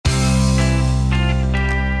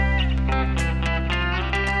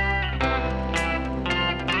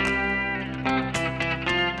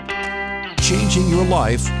changing your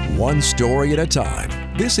life one story at a time.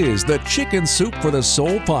 This is the Chicken Soup for the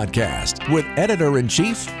Soul podcast with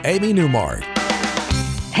Editor-in-Chief Amy Newmark.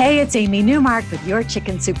 Hey, it's Amy Newmark with your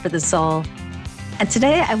Chicken Soup for the Soul. And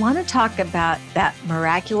today I want to talk about that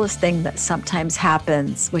miraculous thing that sometimes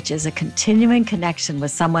happens, which is a continuing connection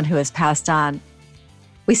with someone who has passed on.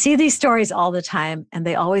 We see these stories all the time, and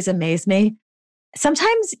they always amaze me.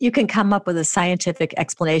 Sometimes you can come up with a scientific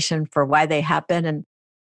explanation for why they happen, and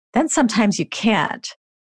then sometimes you can't.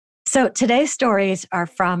 So today's stories are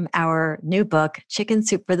from our new book, Chicken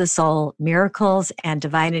Soup for the Soul, Miracles and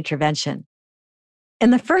Divine Intervention.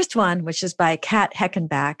 In the first one, which is by Kat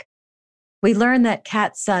Heckenbach, we learn that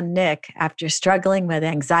Kat's son, Nick, after struggling with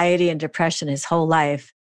anxiety and depression his whole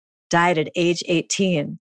life, died at age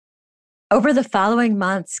 18. Over the following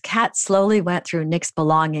months, Kat slowly went through Nick's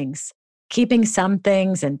belongings, keeping some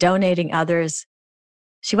things and donating others.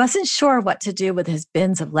 She wasn't sure what to do with his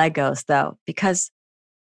bins of Legos, though, because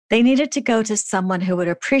they needed to go to someone who would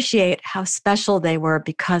appreciate how special they were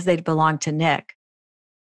because they'd belonged to Nick.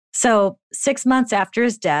 So 6 months after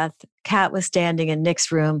his death, Kat was standing in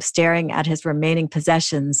Nick's room staring at his remaining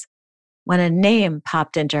possessions when a name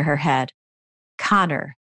popped into her head,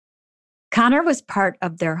 Connor. Connor was part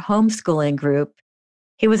of their homeschooling group.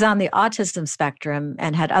 He was on the autism spectrum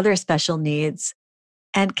and had other special needs,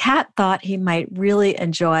 and Kat thought he might really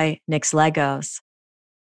enjoy Nick's Legos.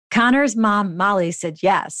 Connor's mom, Molly, said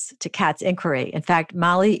yes to Kat's inquiry. In fact,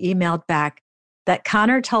 Molly emailed back that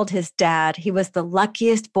Connor told his dad he was the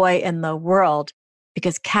luckiest boy in the world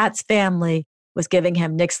because Kat's family was giving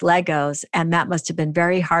him Nick's Legos, and that must have been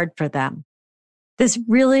very hard for them. This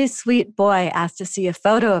really sweet boy asked to see a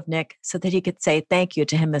photo of Nick so that he could say thank you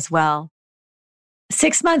to him as well.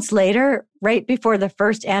 6 months later, right before the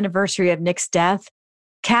first anniversary of Nick's death,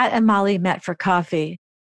 Kat and Molly met for coffee.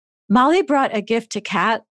 Molly brought a gift to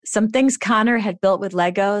Kat, some things Connor had built with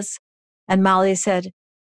Legos, and Molly said,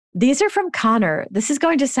 "These are from Connor. This is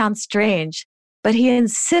going to sound strange, but he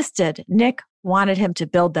insisted Nick wanted him to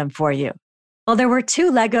build them for you." Well, there were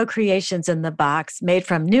 2 Lego creations in the box made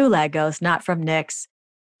from new Legos, not from Nick's,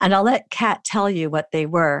 and I'll let Kat tell you what they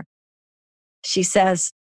were. She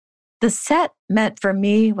says, "The set meant for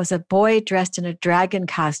me was a boy dressed in a dragon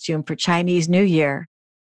costume for Chinese New Year.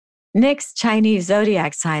 Nick's Chinese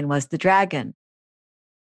zodiac sign was the dragon.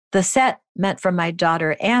 The set meant for my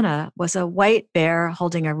daughter Anna was a white bear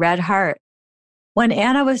holding a red heart. When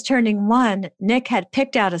Anna was turning 1, Nick had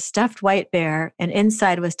picked out a stuffed white bear, and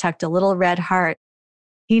inside was tucked a little red heart.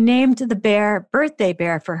 He named the bear Birthday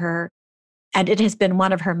Bear for her, and it has been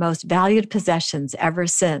one of her most valued possessions ever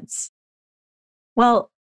since." Well,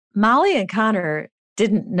 Molly and Connor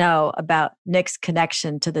didn't know about Nick's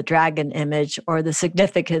connection to the dragon image or the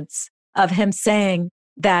significance of him saying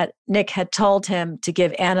that Nick had told him to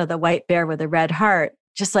give Anna the white bear with a red heart,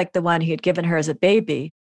 just like the one he had given her as a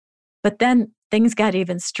baby. But then things got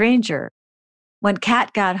even stranger. When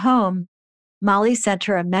Kat got home, Molly sent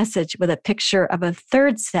her a message with a picture of a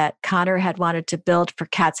third set Connor had wanted to build for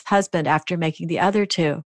Kat's husband after making the other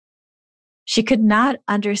 2. She could not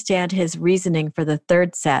understand his reasoning for the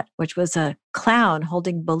third set, which was a clown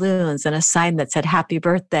holding balloons and a sign that said happy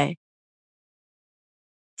birthday.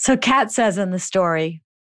 So Kat says in the story,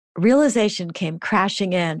 realization came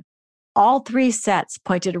crashing in. All 3 sets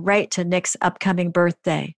pointed right to Nick's upcoming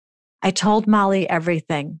birthday. I told Molly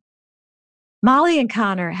everything. Molly and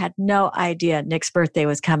Connor had no idea Nick's birthday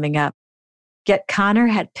was coming up. Yet Connor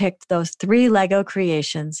had picked those 3 Lego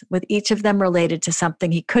creations, with each of them related to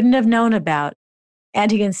something he couldn't have known about,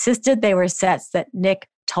 and he insisted they were sets that Nick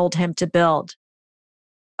told him to build.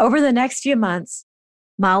 Over the next few months,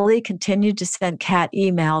 Molly continued to send Kat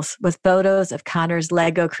emails with photos of Connor's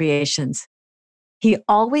Lego creations. He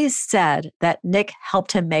always said that Nick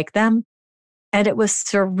helped him make them, and it was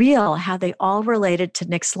surreal how they all related to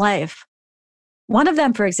Nick's life. One of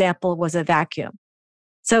them, for example, was a vacuum.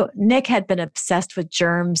 So Nick had been obsessed with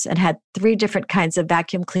germs and had 3 different kinds of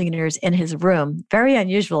vacuum cleaners in his room, very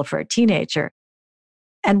unusual for a teenager.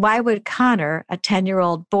 And why would Connor, a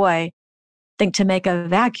 10-year-old boy, think to make a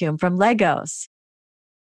vacuum from Legos?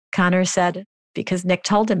 Connor said, because Nick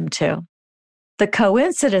told him to. The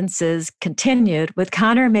coincidences continued, with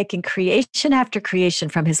Connor making creation after creation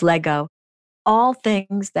from his Lego, all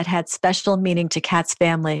things that had special meaning to Kat's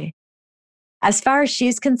family. As far as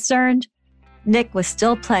she's concerned, Nick was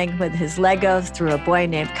still playing with his Legos through a boy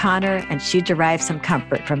named Connor, and she derived some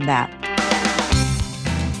comfort from that.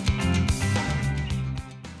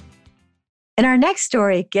 In our next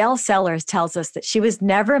story, Gail Sellers tells us that she was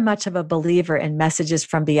never much of a believer in messages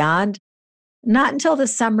from beyond, not until the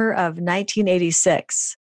summer of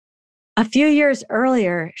 1986. A few years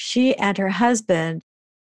earlier, she and her husband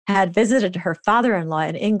had visited her father-in-law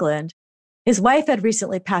in England. His wife had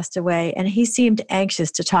recently passed away, and he seemed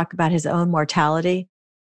anxious to talk about his own mortality.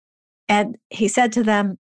 And he said to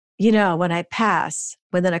them, when I pass,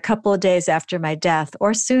 within a couple of days after my death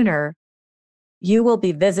or sooner, you will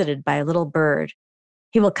be visited by a little bird.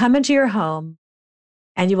 He will come into your home,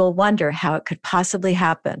 and you will wonder how it could possibly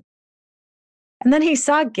happen. And then he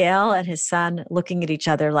saw Gail and his son looking at each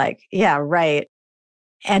other like, yeah, right.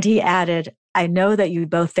 And he added, I know that you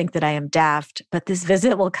both think that I am daft, but this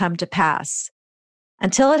visit will come to pass.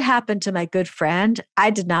 Until it happened to my good friend, I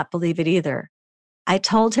did not believe it either. I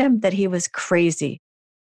told him that he was crazy.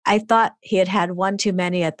 I thought he had had one too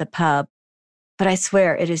many at the pub, but I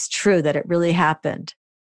swear it is true that it really happened.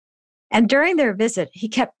 And during their visit, he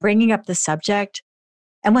kept bringing up the subject.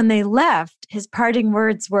 And when they left, his parting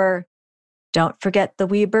words were, don't forget the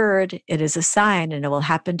wee bird. It is a sign and it will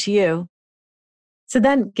happen to you. So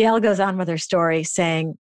then Gail goes on with her story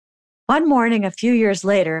saying, one morning a few years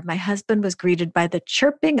later, my husband was greeted by the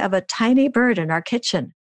chirping of a tiny bird in our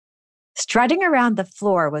kitchen. Strutting around the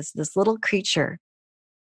floor was this little creature.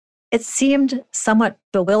 It seemed somewhat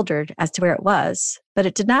bewildered as to where it was, but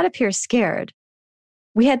it did not appear scared.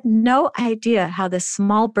 We had no idea how this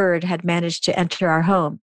small bird had managed to enter our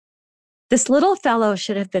home. This little fellow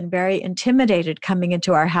should have been very intimidated coming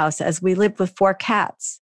into our house as we lived with 4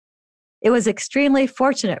 cats. It was extremely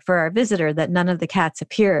fortunate for our visitor that none of the cats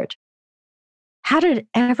appeared. How did it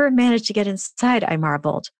ever manage to get inside, I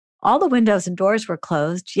marveled. All the windows and doors were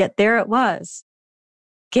closed, yet there it was.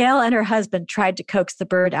 Gail and her husband tried to coax the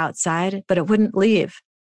bird outside, but it wouldn't leave.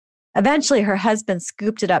 Eventually, her husband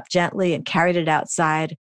scooped it up gently and carried it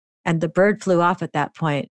outside, and the bird flew off at that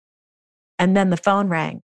point. And then the phone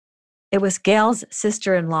rang. It was Gail's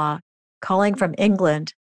sister-in-law calling from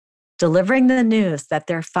England, delivering the news that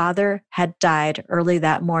their father had died early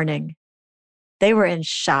that morning. They were in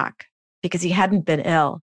shock because he hadn't been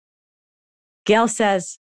ill. Gail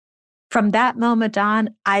says, from that moment on,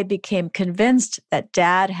 I became convinced that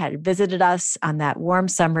Dad had visited us on that warm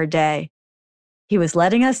summer day. He was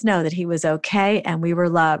letting us know that he was okay and we were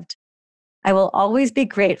loved. I will always be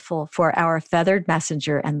grateful for our feathered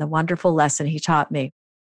messenger and the wonderful lesson he taught me.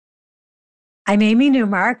 I'm Amy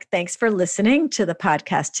Newmark. Thanks for listening to the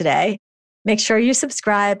podcast today. Make sure you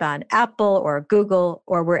subscribe on Apple or Google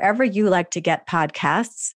or wherever you like to get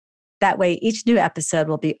podcasts. That way, each new episode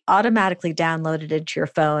will be automatically downloaded into your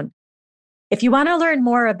phone. If you want to learn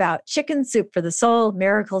more about Chicken Soup for the Soul,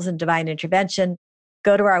 Miracles and Divine Intervention,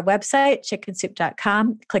 go to our website,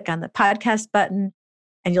 chickensoup.com, click on the podcast button,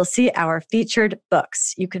 and you'll see our featured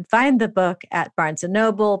books. You can find the book at Barnes &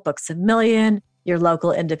 Noble, Books A Million, your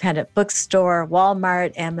local independent bookstore,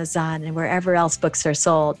 Walmart, Amazon, and wherever else books are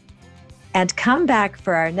sold. And come back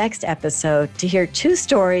for our next episode to hear 2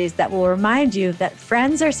 stories that will remind you that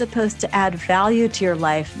friends are supposed to add value to your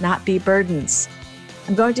life, not be burdens.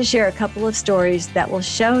 I'm going to share a couple of stories that will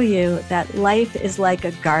show you that life is like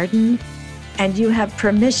a garden and you have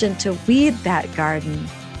permission to weed that garden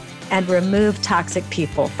and remove toxic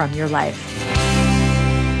people from your life.